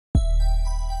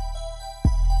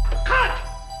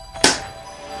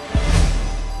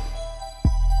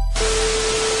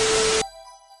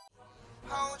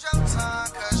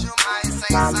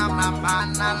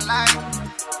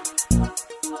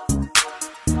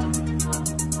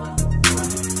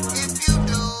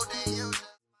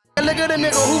look at a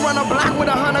nigga who run a block with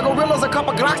 100 gorillas, a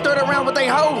couple Glocks 30 around what they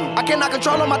hold. I cannot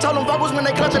control them, I told them vocals when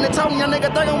they clutching and tongue. Young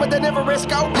nigga thuggin' with the infrared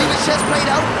scope. Nigga chest played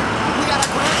out. We got a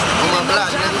on my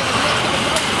block, nigga.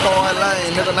 Far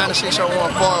lane, nigga,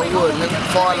 9601 Farwood, nigga.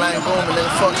 Far lane booming, nigga.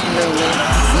 Fuck you, nigga.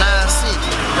 96,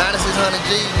 9600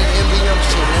 G, nigga. MBM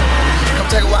shit, nigga.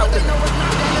 Come take a walk with me.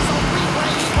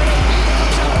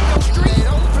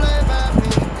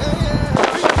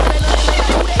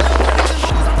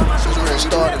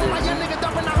 Started it.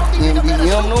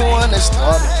 MBM the one that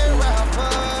started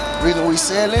it. Reason we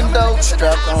selling dope,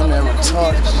 strapped on that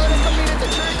retarded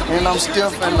shit. And I'm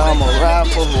still finna, I'm a ride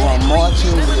for who I'm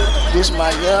marching with. This my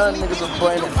young niggas are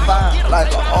burning fire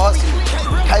like an arson.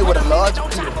 Hey, with a larger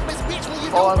people.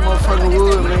 Far as motherfucking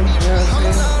wood, man. You know what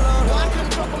I'm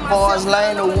saying? Far as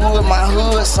lane of wood, my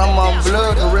hood, some of them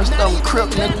blood, the rest of them crip,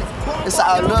 nigga. It's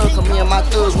all love, cause me and my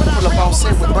thugs, we pull up on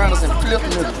set with burners and flip,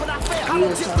 nigga.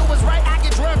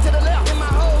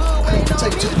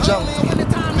 Take it to the jungle.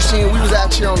 You seen we was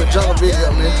out here on the jungle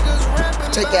video, man.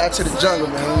 Take it out to the jungle,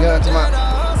 man. You know what I'm talking about?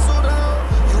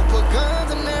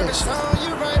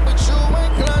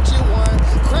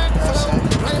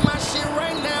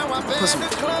 Put some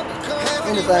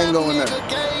anything go in there. You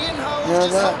know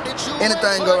what I'm saying?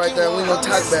 Anything go right there. We ain't gonna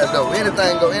talk bad though.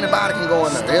 Anything go, anybody can go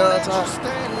in there. You know what I'm saying?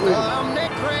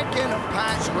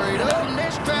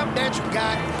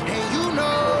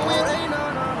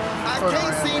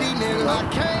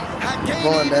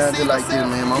 Going down just like this,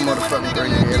 man. My motherfucking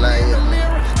brain in LIF. You know what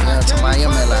I'm talking about? I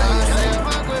am LIF.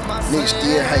 Niggas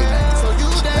still hating.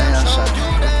 Damn shot.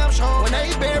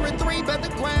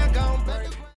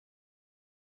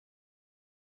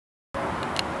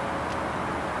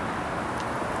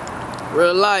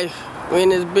 Real life, we in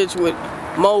this bitch with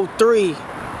MO3.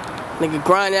 Nigga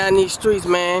grind down these streets,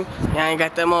 man. Y'all ain't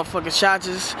got that motherfucking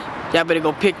shots. Y'all better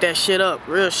go pick that shit up.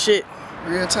 Real shit.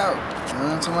 Real talk. You know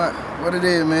what I'm talking about? What it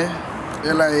is, man.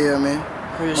 LIF, man.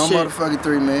 Real my shit. Motherfucking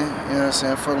 3, man. You know what I'm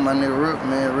saying? Fucking my nigga Rook,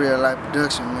 man. Reallyfe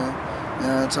production, man. You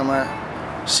know what I'm talking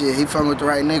about? Shit, he fucking with the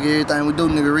right nigga. Everything we do,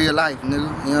 nigga, real life,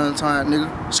 nigga. You know what I'm talking about,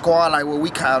 nigga? Squad like what we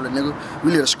call it, nigga.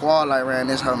 We live a squad like around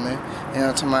this hoe, man. You know what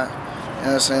I'm talking about? You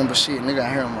know what I'm saying? But shit, nigga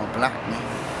out here on my block, man.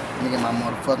 Nigga in my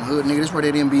motherfucking hood, nigga. This where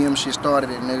that MBM shit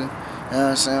started at, nigga. You know what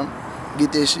I'm saying?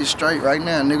 Get that shit straight right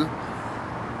now, nigga.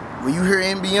 When you hear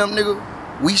MBM,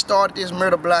 nigga, we started this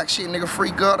murder block shit, nigga.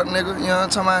 Free gutter, nigga. You know what I'm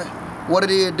talking about? What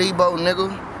it is, Debo, nigga. You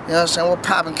know what I'm saying? What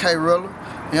poppin' K-Rilla. You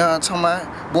know what I'm talking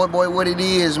about? Boy, what it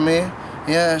is, man.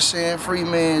 You know what I'm saying? Free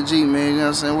man G, man. You know what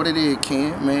I'm saying? What it is,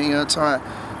 Ken, man. You know what I'm talking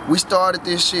about? We started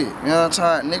this shit. You know what I'm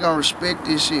talking about? Nigga gonna respect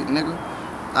this shit, nigga.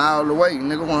 All the way,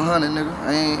 nigga. 100, nigga.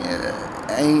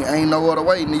 Ain't no other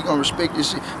way, nigga. You gonna respect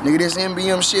this shit. Nigga, this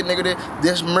MBM shit, nigga.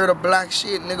 This murder block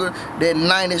shit, nigga. That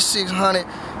 9600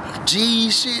 G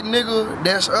shit, nigga.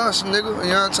 That's us, nigga.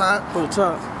 You know what I'm saying? What's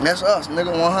up? That's us,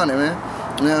 nigga. 100, man.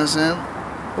 You know what I'm saying?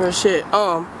 Real shit.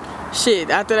 Shit,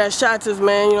 after that shots,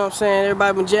 man, you know what I'm saying?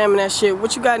 Everybody been jamming that shit.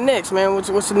 What you got next, man?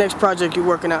 What's the next project you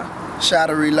working on?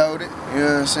 Shotta Reloaded, you know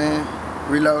what I'm saying?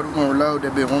 Reloaded, we're gonna reload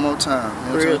that bitch one more time.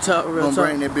 You know real talk, real talk. We're gonna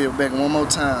bring that bitch back one more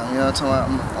time. You know what I'm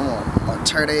talking about? I'm gonna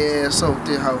tear their ass up with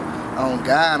this hoe. On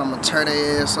God, I'm gonna tear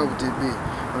their ass up with this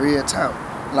bitch. Real talk.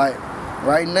 Like,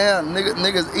 right now,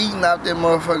 niggas eating out that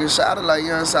motherfucking Shotta, like, you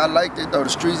know what I'm saying? I like that though. The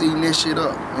streets eating this shit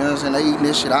up. You know what I'm saying? They eating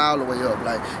this shit all the way up.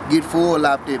 Like, get full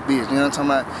out that bitch. You know what I'm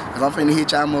talking about? Cause I'm finna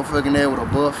hit y'all motherfucking there with a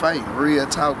buffet. Real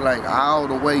talk, like, all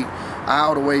the way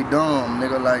dumb,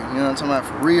 nigga. Like, you know what I'm talking about?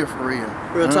 For real, for real.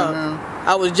 Real talk.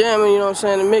 I was jamming, you know what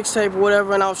I'm saying, the mixtape or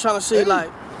whatever, and I was trying to see,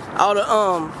 like, all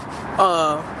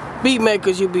the, beat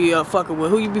makers you be fucking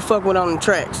with. Who you be fucking with on the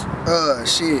tracks?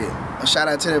 Shit. Shout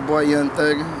out to that boy Young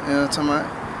Thugger, you know what I'm talking about?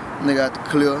 Nigga out the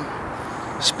Clear.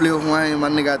 Split Wayne, my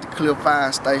nigga out the Clear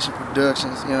Fire Station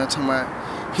Productions, you know what I'm talking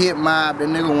about? Hit Mob, that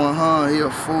nigga 100, he a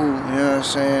fool, you know what I'm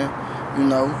saying? You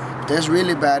know, that's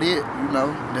really about it, you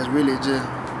know? That's really just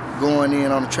going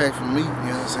in on the track for me, you know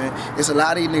what I'm saying? It's a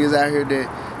lot of these niggas out here that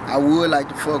I would like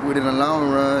to fuck with in the long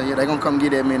run. Yeah, they gonna come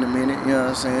get at me in a minute, you know what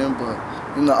I'm saying? But,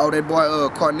 you know, oh, that boy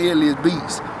Cornelius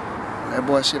Beats. That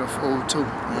boy shit a fool too, you know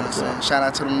what I'm saying? Shout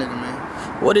out to them nigga,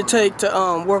 man. What it take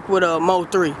to work with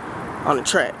MO3 on the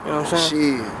track, you know what I'm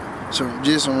saying? Shit,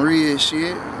 just some real shit, you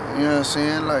know what I'm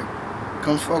saying? Like,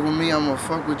 come fuck with me, I'm gonna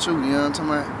fuck with you, you know what I'm talking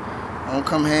about? I don't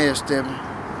come half-stepping,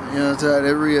 you know what I'm saying?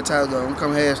 That real talk though, I don't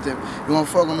come half-stepping. You wanna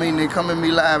fuck with me, nigga, come at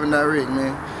me live and direct,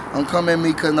 man. Don't come at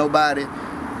me cause nobody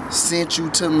sent you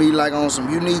to me like on some,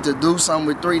 you need to do something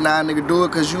with 3, nah, nigga, do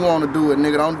it cause you wanna do it,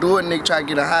 nigga. Don't do it, nigga, try to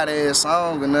get a hot ass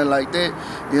song or nothing like that.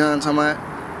 You know what I'm talking about?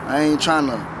 I ain't trying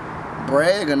to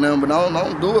brag or nothing, but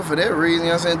don't do it for that reason,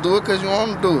 you know what I'm saying? Do it because you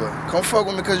want to do it. Come fuck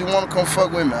with me because you want to come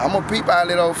fuck with me. I'm going to peep out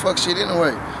that old fuck shit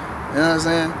anyway, you know what I'm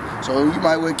saying? So you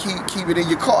might well keep it in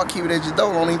your car, keep it at your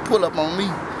door, don't even pull up on me, you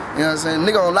know what I'm saying?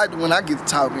 Nigga don't like it when I get to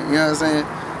talking, you know what I'm saying?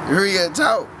 Real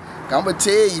talk. I'm going to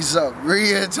tell you something,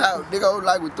 real talk. Nigga don't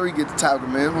like when 3 get to talking,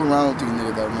 man. What's wrong with these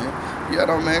niggas though, man? Yeah,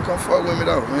 though, man, come fuck with me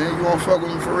though, man. You want to fuck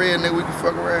with me for real, nigga, we can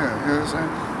fuck around, you know what I'm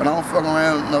saying? But I don't fuck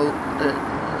around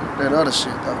that other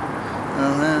shit though. You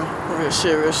know what I'm saying? Real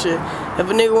shit, real shit. If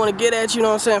a nigga wanna get at you, you know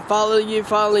what I'm saying,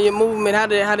 follow your movement, how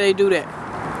do they do that?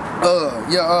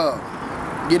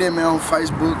 Get at me on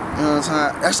Facebook, you know what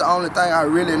I'm saying? That's the only thing I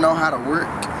really know how to work.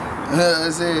 You know what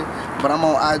I'm saying? But I'm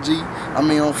on IG, I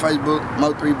mean on Facebook,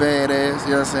 MO3 Badass,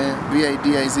 you know what I'm saying?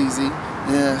 BADAZZ, you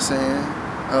know what I'm saying?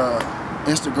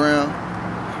 Instagram,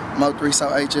 MO3 So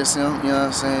HSM, you know what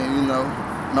I'm saying? You know,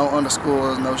 no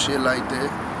underscores, no shit like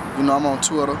that. You know, I'm on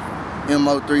Twitter.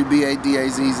 MO3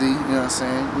 BADAZZ, you know what I'm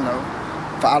saying? You know,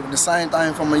 follow the same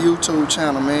thing from my YouTube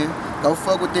channel, man. Go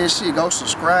fuck with this shit, go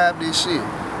subscribe this shit.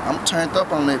 I'm turned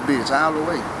up on that bitch all the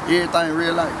way. Everything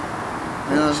real life.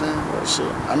 You know what I'm saying?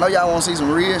 Shit. I know y'all want to see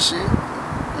some real shit. You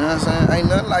know what I'm saying? Ain't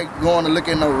nothing like going to look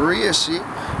at no real shit.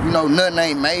 You know, nothing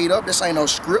ain't made up. This ain't no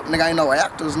script, nigga. Ain't no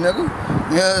actors, nigga.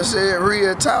 You know what I'm saying?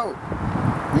 Real talk.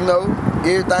 You know,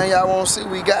 everything y'all want to see,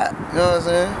 we got. You know what I'm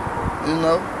saying? You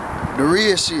know, the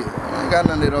real shit. I ain't got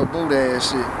none of that boot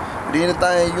ass shit. But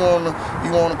anything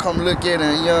you wanna come look at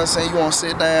and, you know what I'm saying, you wanna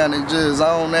sit down and just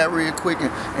zone that real quick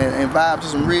and vibe to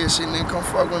some real shit, and then come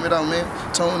fuck with me though, man.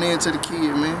 Tune in to the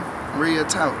kid, man. Real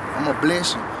talk. I'ma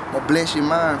bless you. I'ma bless your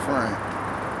mind frame.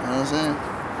 You know what I'm saying?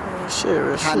 Real shit,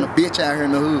 real shit. Hiding a bitch out here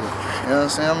in the hood. You know what I'm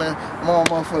saying? I'm on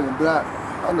motherfucking block.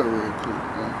 Hold up real quick,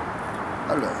 man.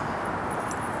 Hold up.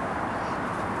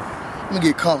 Let me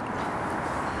get comfortable.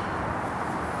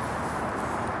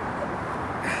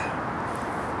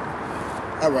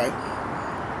 Alright.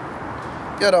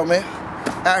 Yeah though, man.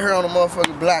 Out here on the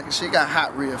motherfucking block and shit got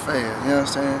hot real fast. You know what I'm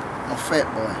saying? I'm a fat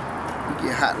boy. You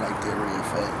get hot like that real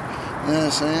fast. You know what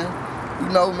I'm saying? You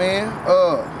know, man,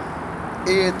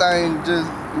 everything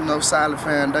just, you know, solid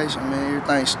foundation, man.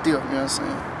 Everything stiff, you know what I'm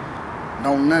saying?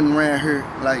 Don't nothing around here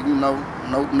like, you know,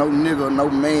 no nigga, no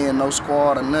man, no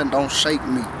squad or nothing. Don't shake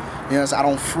me. You know what I'm saying? I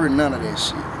don't fear none of that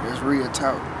shit. That's real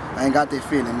talk. I ain't got that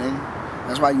feeling, nigga.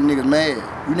 That's why you niggas mad.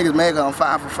 You niggas mad cause I'm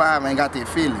 5 for 5 and ain't got that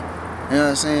feeling. You know what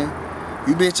I'm saying?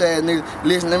 You bitch ass niggas,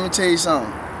 listen, let me tell you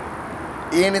something.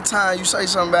 Anytime you say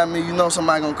something about me, you know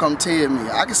somebody gonna come tell me.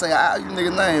 I can say all you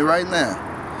niggas' name right now.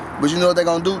 But you know what they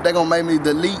gonna do? They gonna make me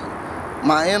delete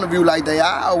my interview like they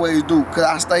always do. Cause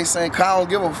I stay saying, cause I don't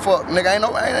give a fuck. Nigga,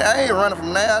 I ain't running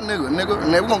from now, nigga. And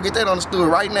we gonna get that understood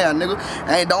right now, nigga.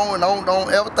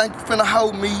 Don't ever think you finna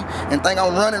hold me and think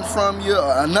I'm running from you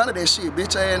or none of that shit,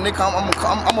 bitch ass nigga.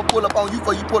 I'm gonna pull up on you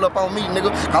before you pull up on me,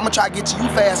 nigga. I'm gonna try to get to you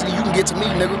faster than you can get to me,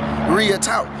 nigga. Real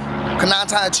talk. Cause 9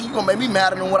 times 10 you gonna make me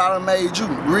madder than what I done made you.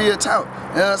 Real talk.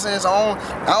 You know what I'm saying? So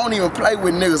I don't even play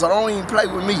with niggas. I don't even play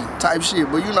with me type shit.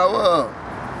 But you know,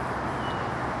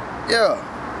 yeah,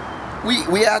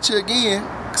 we out here again.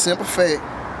 Simple fact.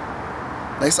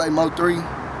 They say MO3,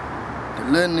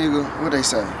 the little nigga, what they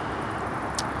say?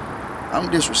 I'm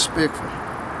disrespectful.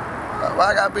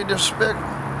 Why I gotta be disrespectful?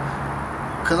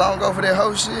 Cause I don't go for that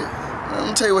whole shit. Let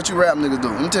me tell you what you rap niggas do.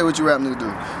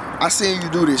 I seen you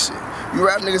do this shit. You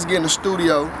rap niggas get in the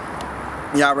studio,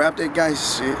 y'all rap that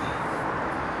gangsta shit.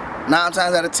 9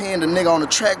 times out of 10, the nigga on the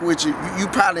track with you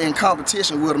probably in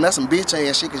competition with him. That's some bitch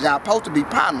ass shit, cause y'all supposed to be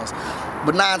partners.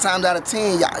 But 9 times out of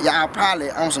 10, y'all probably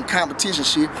on some competition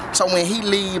shit. So when he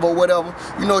leave or whatever,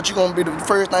 you know what you gonna be the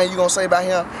first thing you gonna say about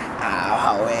him?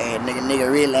 Oh, hey, nigga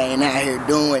really ain't out here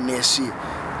doing this shit.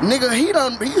 Nigga, he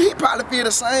probably feel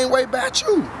the same way about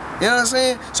you. You know what I'm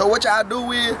saying? So what y'all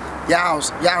do is,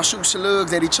 y'all shoot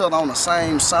slugs at each other on the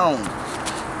same song.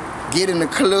 Get in the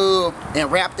club and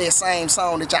rap that same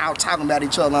song that y'all talking about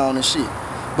each other on and shit.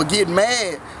 But get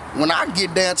mad, when I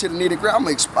get down to the nitty-gritty, I'ma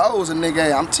expose a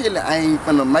nigga. I'm telling you, I ain't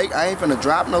finna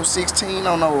drop no 16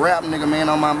 on no rap nigga, man,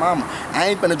 on my mama. I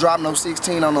ain't finna drop no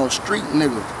 16 on no street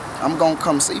nigga. I'm gonna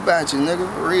come see about you,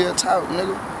 nigga. Real talk,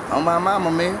 nigga. On my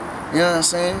mama, man. You know what I'm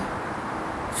saying?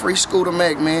 Free Scooter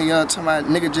Mac, man. You know what I'm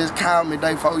talking about? Nigga just called me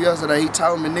day 4 yesterday. He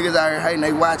told me niggas out here hating,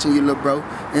 they watching you, little bro. You know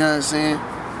what I'm saying?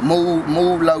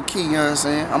 Move low key, you know what I'm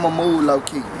saying? I'ma move low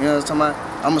key, you know what I'm talking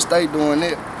about? I'ma stay doing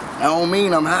it. I don't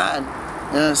mean I'm hiding. You know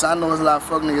what I'm saying? I know there's a lot of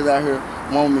fuck niggas out here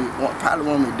probably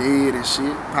want me dead and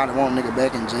shit. Probably want nigga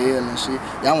back in jail and shit.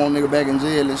 Y'all want nigga back in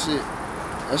jail and shit.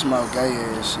 That's my gay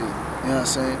ass shit. You know what I'm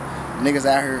saying?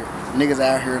 Niggas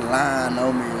out here lying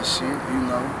on me and shit, you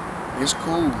know. It's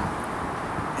cool.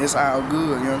 it's all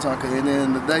good, you know what I'm saying? Cause at the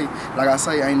end of the day, like I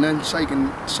say, ain't nothing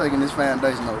shaking this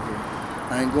foundation over here.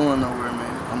 I ain't going nowhere,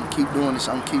 man. I'm gonna keep doing this.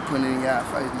 I'm gonna keep putting it in y'all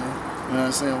face, man. You know what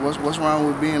I'm saying? What's wrong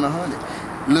with being 100?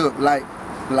 Look, like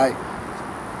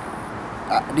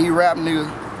these rap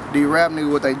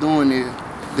niggas, what they doing is,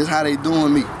 this how they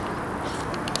doing me.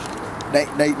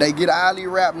 They get all these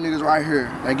rap niggas right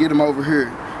here. They get them over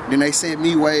here. Then they set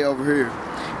me way over here.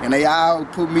 And they all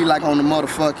put me like on the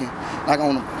motherfucking,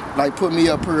 like put me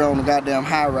up here on the goddamn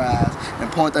high rise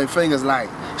and point their fingers like,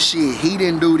 shit, he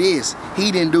didn't do this,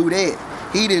 he didn't do that,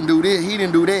 he didn't do this, he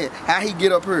didn't do that. How he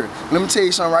get up here? Let me tell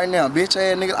you something right now, bitch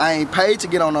ass nigga, I ain't paid to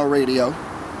get on no radio.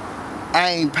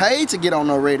 I ain't paid to get on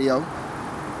no radio.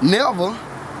 Never.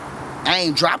 I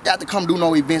ain't dropped out to come do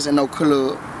no events in no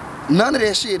club. None of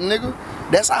that shit, nigga.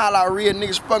 That's all our real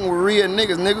niggas fucking with real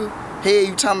niggas, nigga. Hey,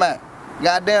 you talking about?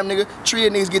 Goddamn, nigga. Three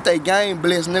niggas get their game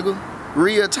blessed, nigga.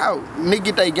 Real talk. Nigga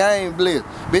get their game blessed.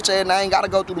 Bitch ass, I ain't gotta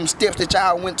go through them steps that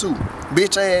y'all went to.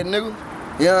 Bitch ass, nigga.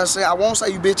 You know what I'm saying? I won't say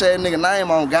you bitch ass nigga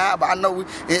name on God, but I know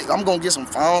I'm gonna get some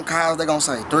phone calls. They gonna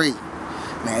say 3.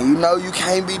 Man, you know you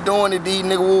can't be doing it, these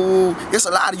nigga. Woo. It's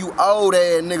a lot of you old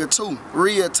ass nigga too.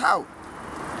 Real talk.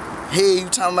 Hey, you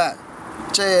talking about?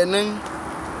 Chad, nigga.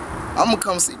 I'ma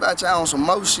come see about y'all on some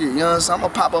more shit, you know what I'm saying? I'ma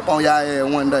pop up on y'all ass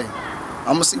one day.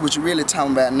 I'ma see what you really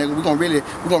talking about, nigga. We gonna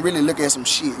really look at some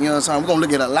shit, you know what I'm saying? We gonna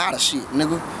look at a lot of shit,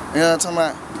 nigga. You know what I'm talking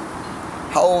about?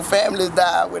 Whole families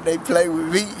die when they play with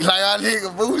me. Like our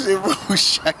nigga Boosie.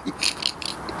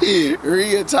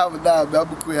 Real talk about,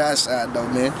 I'ma quit outside though,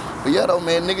 man. But yeah though,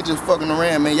 man, nigga just fucking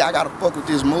around, man. Y'all gotta fuck with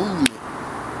this movement.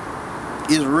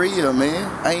 It's real,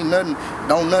 man. Ain't nothing,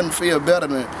 don't nothing feel better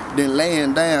than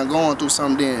laying down, going through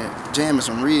something, then jamming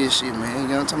some real shit, man. You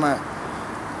know what I'm talking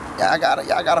about?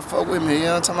 Y'all gotta fuck with me, you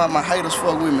know what I'm talking about? My haters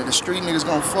fuck with me. The street niggas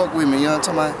gonna fuck with me, you know what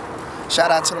I'm talking about?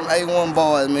 Shout out to them A1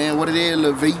 boys, man. What it is,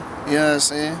 Lil V, you know what I'm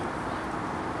saying?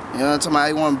 You know what I'm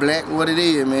talking about? A1 Black, what it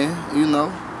is, man, you know?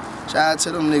 Shout out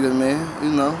to them niggas, man,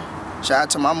 you know? Shout out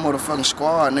to my motherfucking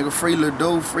squad, nigga. Free Lil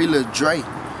Dude, free Lil Dre, you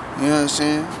know what I'm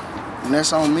saying? And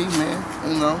that's on me, man,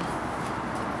 you know.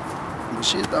 But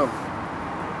shit though.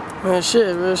 Real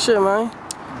shit, man.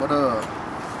 But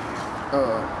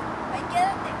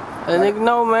That nigga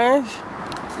know, man.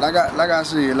 like I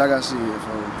said, folks,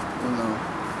 you know.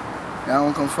 Y'all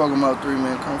don't come fuck with MO3,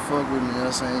 man. Come fuck with me, you know what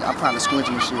I'm saying? I probably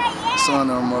squinching and shit, sun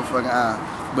on motherfucking eye.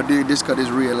 But this cause it's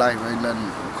real life, ain't nothing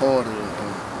recorded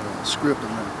or scripted,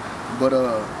 man. But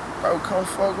bro, come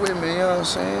fuck with me, you know what I'm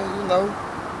saying? You know.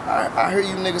 I hear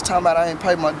you niggas talking about I ain't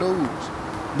paid my dues.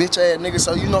 Bitch ass nigga,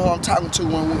 so you know who I'm talking to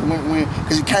when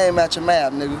cause it came out your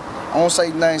mouth, nigga. I won't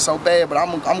say nothing so bad, but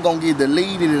I'm gonna get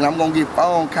deleted and I'm gonna get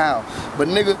phone call. But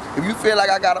nigga, if you feel like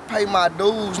I gotta pay my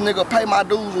dues, nigga, pay my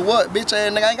dues or what? Bitch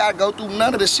ass nigga, I ain't gotta go through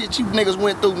none of the shit you niggas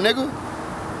went through, nigga.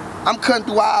 I'm cutting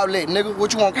through all that, nigga.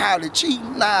 What you want to call it?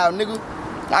 Cheating? Nah, nigga.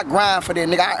 I grind for that,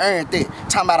 nigga. I earned that.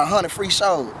 Talking about 100 free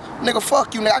shows. Nigga,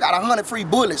 fuck you, nigga. I got 100 free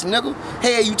bullets, nigga.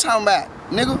 Hell you talking about,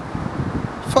 nigga?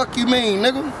 Fuck you mean,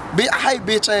 nigga? I hate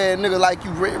bitch ass nigga like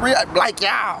you, like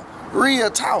y'all. Real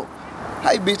talk.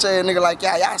 Hey bitch ass nigga like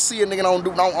y'all. Y'all see a nigga on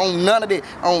none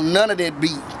of that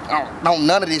beat. On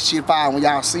none of this shit fire when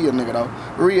y'all see a nigga though.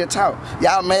 Real talk.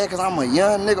 Y'all mad cause I'm a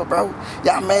young nigga, bro.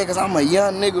 Y'all mad cause I'm a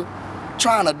young nigga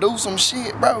trying to do some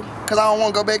shit, bro. Cause I don't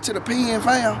wanna go back to the pen,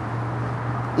 fam.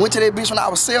 Went to that bitch when I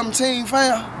was 17,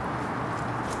 fam.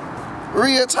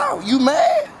 Real talk. You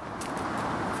mad?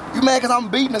 You mad cause I'm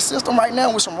beating the system right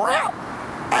now with some rap?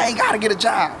 I ain't gotta get a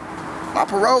job. My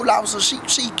parole officer, she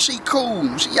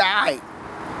cool, she alright.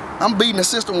 I'm beating the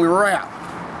system with rap.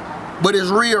 But it's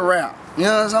real rap. You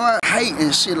know what I'm saying? Hate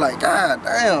and shit like, god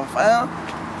damn, fam.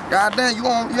 God damn, you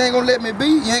ain't gonna let me be,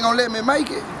 you ain't gonna let me make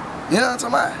it. You know what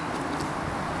I'm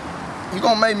saying? You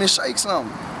gonna make me shake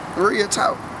something. Real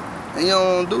talk. And you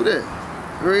don't do that.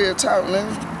 Real talk,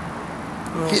 nigga.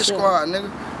 Hit squad,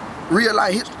 nigga. Real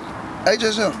life hit.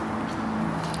 HSM.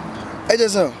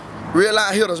 Real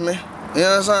life hitters, man. You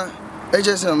know what I'm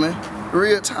saying? HSM, man.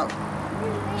 Real talk.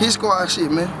 Hit squad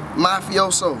shit, man.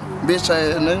 Mafioso. Bitch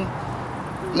ass,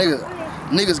 nigga.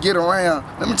 Niggas get around.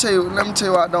 Let me tell you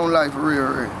what I don't like for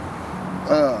real.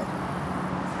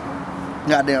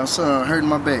 Goddamn son hurting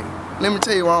my back. Let me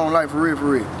tell you what I don't like for real.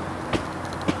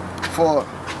 For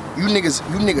you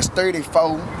niggas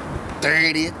 34,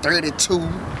 30, 32,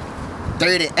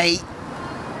 38.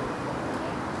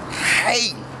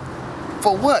 Hey,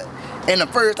 for what? And the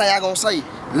first thing I gonna say,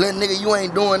 little nigga, you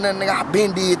ain't doing nothing, nigga, I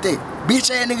been did that.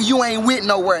 Bitch ass nigga, you ain't went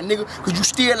nowhere, nigga, cause you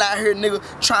still out here, nigga,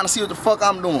 trying to see what the fuck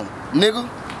I'm doing, nigga.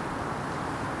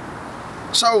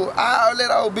 So all that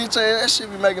old bitch ass, that shit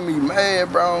be making me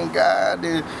mad, bro. God,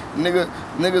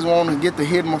 niggas want to get to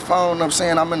hit my phone up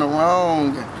saying I'm in the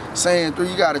wrong, and saying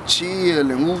you gotta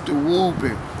chill and whoop the whoop,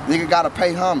 and nigga gotta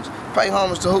pay homage. Pay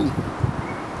homage to who?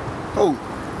 Who?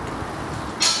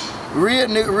 Real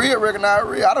nigga, real recognize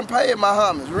real. I done paid my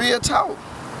homage. Real talk.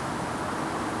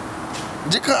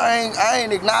 Just cause I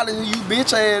ain't acknowledging you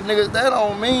bitch ass niggas, that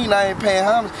don't mean I ain't paying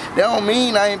homage. That don't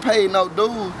mean I ain't paid no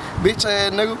dues, bitch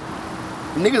ass nigga.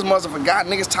 Niggas must have forgot.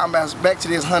 Niggas talking about back to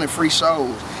this 100 free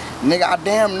shows. Nigga, I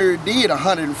damn near did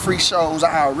 100 free shows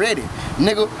already.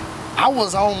 Nigga, I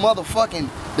was on motherfucking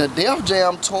the Def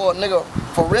Jam tour, nigga,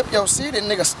 for Rep Your City,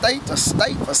 nigga, state to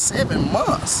state for 7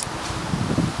 months.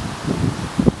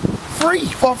 Free,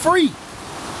 for free.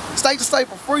 State to state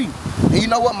for free. And you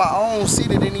know what? My own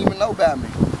city didn't even know about me.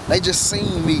 They just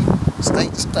seen me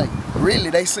state to state. Really,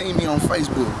 they seen me on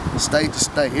Facebook, state to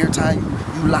state. Every time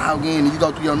you log in and you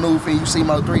go through your news feed, you see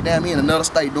MO3, damn, he in another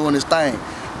state doing this thing.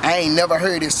 I ain't never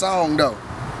heard this song though.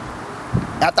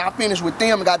 After I finished with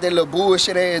them and got that little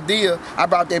bullshit ass deal, I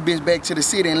brought that bitch back to the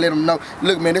city and let them know,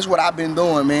 look man, this is what I've been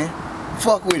doing, man.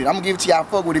 Fuck with it. I'm gonna give it to y'all,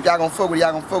 fuck with it. If y'all gonna fuck with it,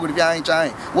 y'all gonna fuck with it. If y'all ain't, y'all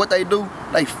ain't. What they do,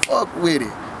 they fuck with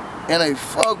it. And they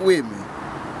fuck with me.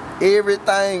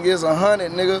 Everything is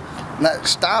 100, nigga. Now,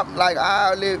 stop, like,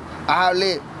 all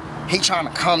that. He trying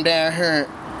to come down here.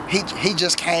 He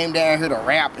just came down here to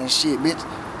rap and shit, bitch.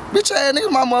 Bitch ass nigga,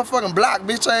 my motherfucking block,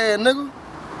 bitch ass nigga.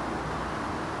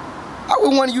 I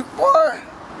would want you,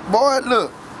 boy,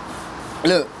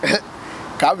 look.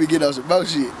 I be getting on some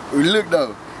bullshit. Look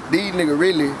though, these niggas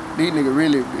really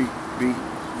be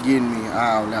getting me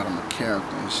all out of my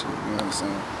character and shit, you know what I'm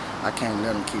saying? I can't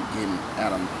let them keep getting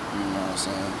out of me, you know what I'm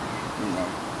saying? You know.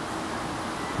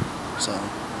 So,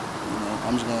 you know,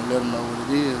 I'm just gonna let them know what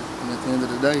it is. And at the end of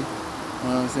the day, you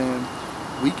know what I'm saying?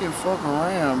 We can fuck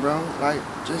around, bro. Like,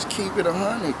 just keep it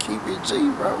 100, keep it G,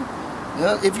 bro. You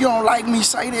know, if you don't like me,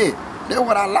 say that. That's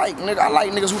what I like, nigga. I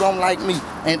like niggas who don't like me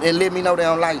and let me know they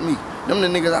don't like me. Them the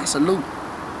niggas I salute.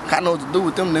 I know what to do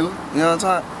with them niggas. You know what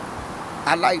I'm saying?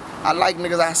 I like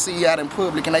niggas I see out in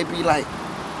public and they be like,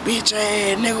 bitch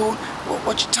ass nigga,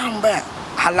 what you talking about?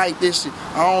 I like this shit.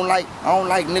 I don't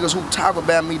like niggas who talk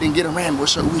about me then get around.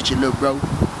 What's up with you, little bro?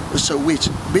 What's up with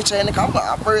you? Bitch ass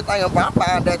nigga, I'm first thing I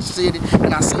find that city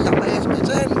and I see your ass, bitch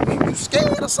ass nigga. You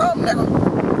scared or something,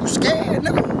 nigga? You scared,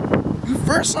 nigga? You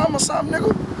first something or something,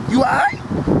 nigga? You alright?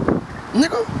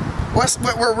 Nigga?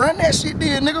 We're running that shit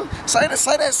there, nigga. Say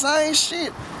that same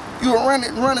shit. You were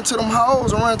running to them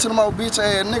hoes and running to them old bitch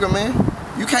ass nigga, man.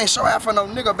 You can't show out for no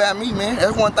nigga about me, man.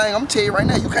 That's one thing I'm gonna tell you right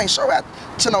now. You can't show out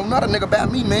to no another nigga about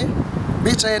me, man.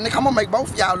 Bitch ass nigga, I'm gonna make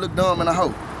both of y'all look dumb in a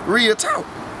hoe. Real talk.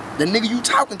 The nigga you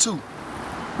talking to.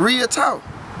 Real talk.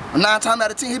 9 times out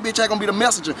of 10, his bitch ain't gonna be the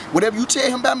messenger. Whatever you tell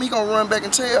him about me, he gonna run back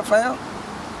and tell, fam.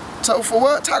 So for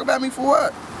what? Talk about me for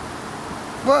what?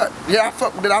 What? Did I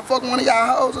fuck one of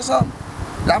y'all hoes or something?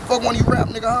 Did I fuck one of you rap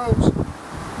nigga hoes?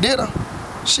 Did I?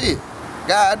 Shit.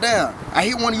 Goddamn. I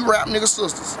hit one of you rap nigga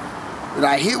sisters. Did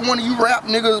I hit one of you rap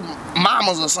niggas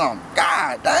mamas or something?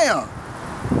 God damn.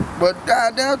 But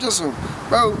goddamn, just some,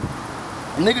 bro,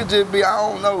 niggas just be, I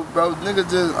don't know, bro. Niggas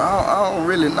just, I don't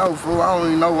really know, fool. I don't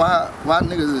even know why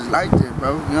niggas is like that,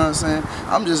 bro. You know what I'm saying?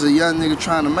 I'm just a young nigga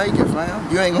trying to make it,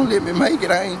 fam. You ain't gonna let me make it.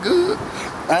 I ain't good.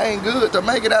 I ain't good to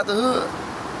make it out the hood.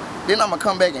 Then I'm gonna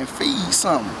come back and feed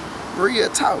something. Real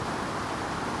talk.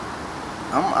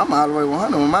 I'm all the way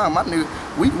 100 with my nigga.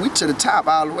 We to the top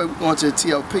all the way. We going to the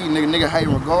TOP, nigga hate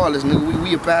regardless, nigga.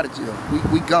 We up out of here.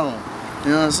 We gone.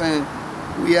 You know what I'm saying?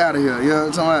 We out of here. You know what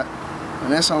I'm talking about?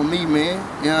 And that's on me, man.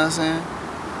 You know what I'm saying?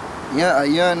 Yeah, a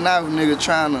young knife nigga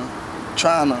trying to,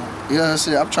 you know what I'm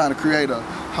saying? I'm trying to create a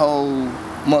whole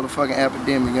motherfucking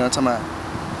epidemic. You know what I'm talking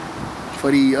about?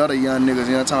 For these other young niggas.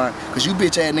 You know what I'm talking about? Cause you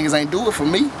bitch ass niggas ain't do it for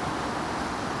me.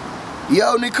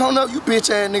 Yo, nigga, come up. You bitch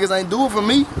ass niggas ain't do it for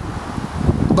me.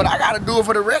 But I gotta do it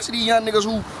for the rest of these young niggas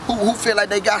who feel like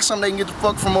they got something they can get the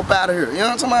fuck from up out of here. You know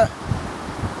what I'm talking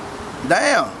about?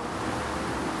 Damn.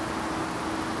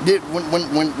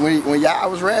 When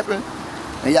y'all was rapping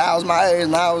and y'all was my age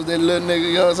and I was that little nigga,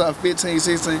 you know what I'm saying, 15,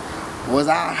 16, was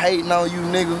I hating on you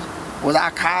niggas? Was I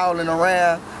calling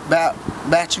around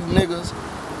about you niggas?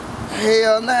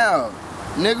 Hell no,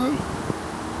 nigga.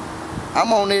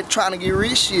 I'm on there trying to get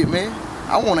rich shit, man.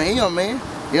 I want an M, man.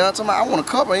 You know what I'm talking about? I want a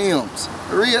couple M's.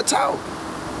 Real talk.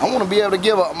 I want to be able to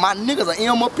give my niggas an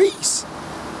M apiece.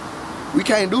 We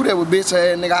can't do that with bitch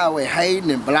ass nigga always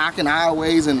hating and blocking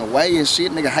always in the way and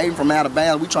shit. Nigga hating from out of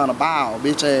bounds. We trying to buy all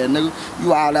bitch ass nigga.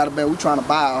 You all out of bounds. We trying to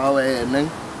buy all her ass nigga.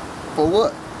 For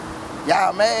what?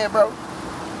 Y'all mad, bro?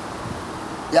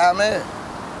 Y'all mad?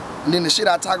 And then the shit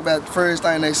I talk about, the first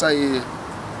thing they say is,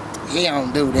 He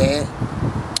don't do that.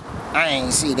 I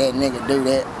ain't see that nigga do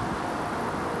that.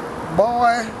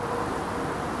 Boy,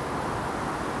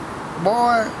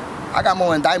 I got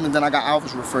more indictments than I got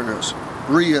office referrals.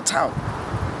 Real talk.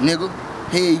 Nigga,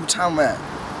 here you talking about.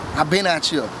 I been out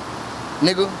here.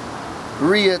 Nigga,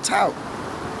 real talk.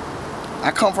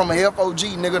 I come from a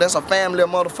FOG, nigga. That's a family of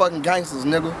motherfucking gangsters,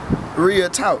 nigga. Real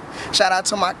talk. Shout out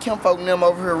to my kinfolk and them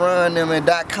over here running them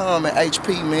at .com and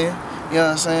HP, man. You know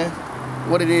what I'm saying?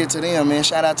 What it is to them, man.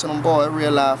 Shout out to them boys,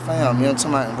 Real Life fam. You know what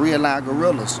I'm talking about? Real Life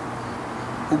gorillas.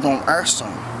 Who gon' earn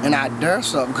some? And I dare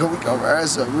some, cause we gon' earn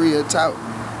some, real talk.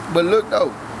 But look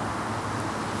though,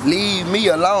 leave me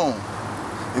alone.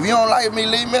 If you don't like me,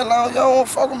 leave me alone. You don't wanna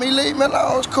fuck with me, leave me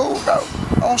alone. It's cool, bro.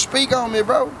 Don't speak on me,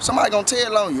 bro. Somebody gonna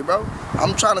tell on you, bro.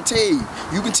 I'm trying to tell you.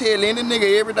 You can tell any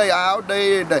nigga every day, all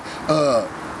day, every day.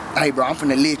 Hey, bro, I'm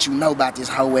finna let you know about this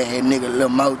hoe ass nigga, little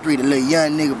MO3, the little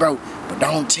young nigga, bro. But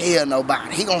don't tell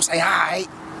nobody. He gonna say, alright.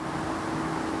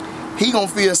 He gonna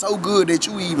feel so good that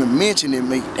you even mentioning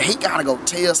me. He gotta go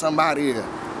tell somebody else.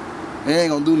 He ain't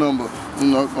gonna do nothing but,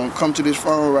 you know, gonna come to this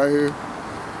phone right here.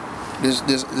 This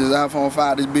iPhone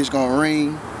 5, this bitch gonna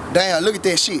ring. Damn, look at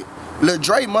that shit. Lil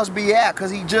Dre must be out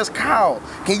cause he just called.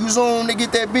 Can you zoom to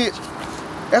get that bitch?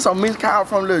 That's a missed call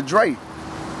from Lil Dre.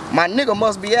 My nigga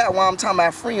must be out while I'm talking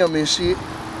about freedom and shit.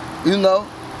 You know?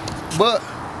 But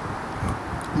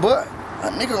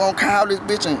a nigga gonna call this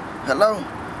bitch and, hello?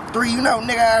 3, you know,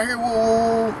 nigga out here,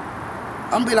 woo.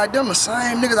 I'm gonna be like, them the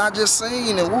same niggas I just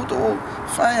seen and woo.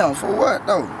 Fam, for what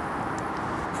though?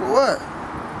 For what?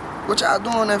 What y'all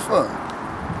doing that for?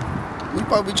 We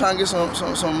supposed to be trying to get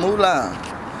some moolah,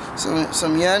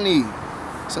 some yanni,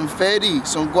 some fetty,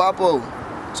 some guapo,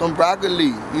 some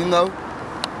broccoli, you know?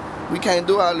 We can't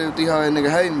do all that with these hard nigga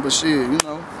hating, but shit, you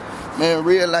know? Man,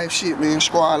 real life shit, man,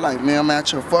 squad life, man. I'm out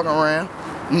here fucking around,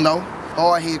 you know?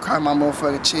 Hard head cry my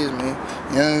motherfucking chest, man.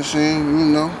 You know what I'm saying? You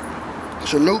know?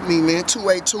 Salute me, man.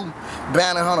 282,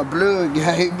 bounty hunter blood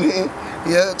gang, man.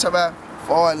 Yeah, talk about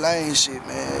forward lane shit,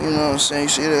 man. You know what I'm saying? You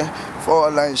see that?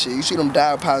 Forward lane shit. You see them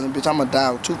dial pilots, bitch. I'm a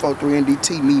dial 243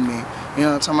 NDT, me, man. You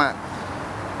know what I'm talking about?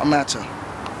 I'm out here.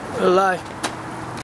 Real life.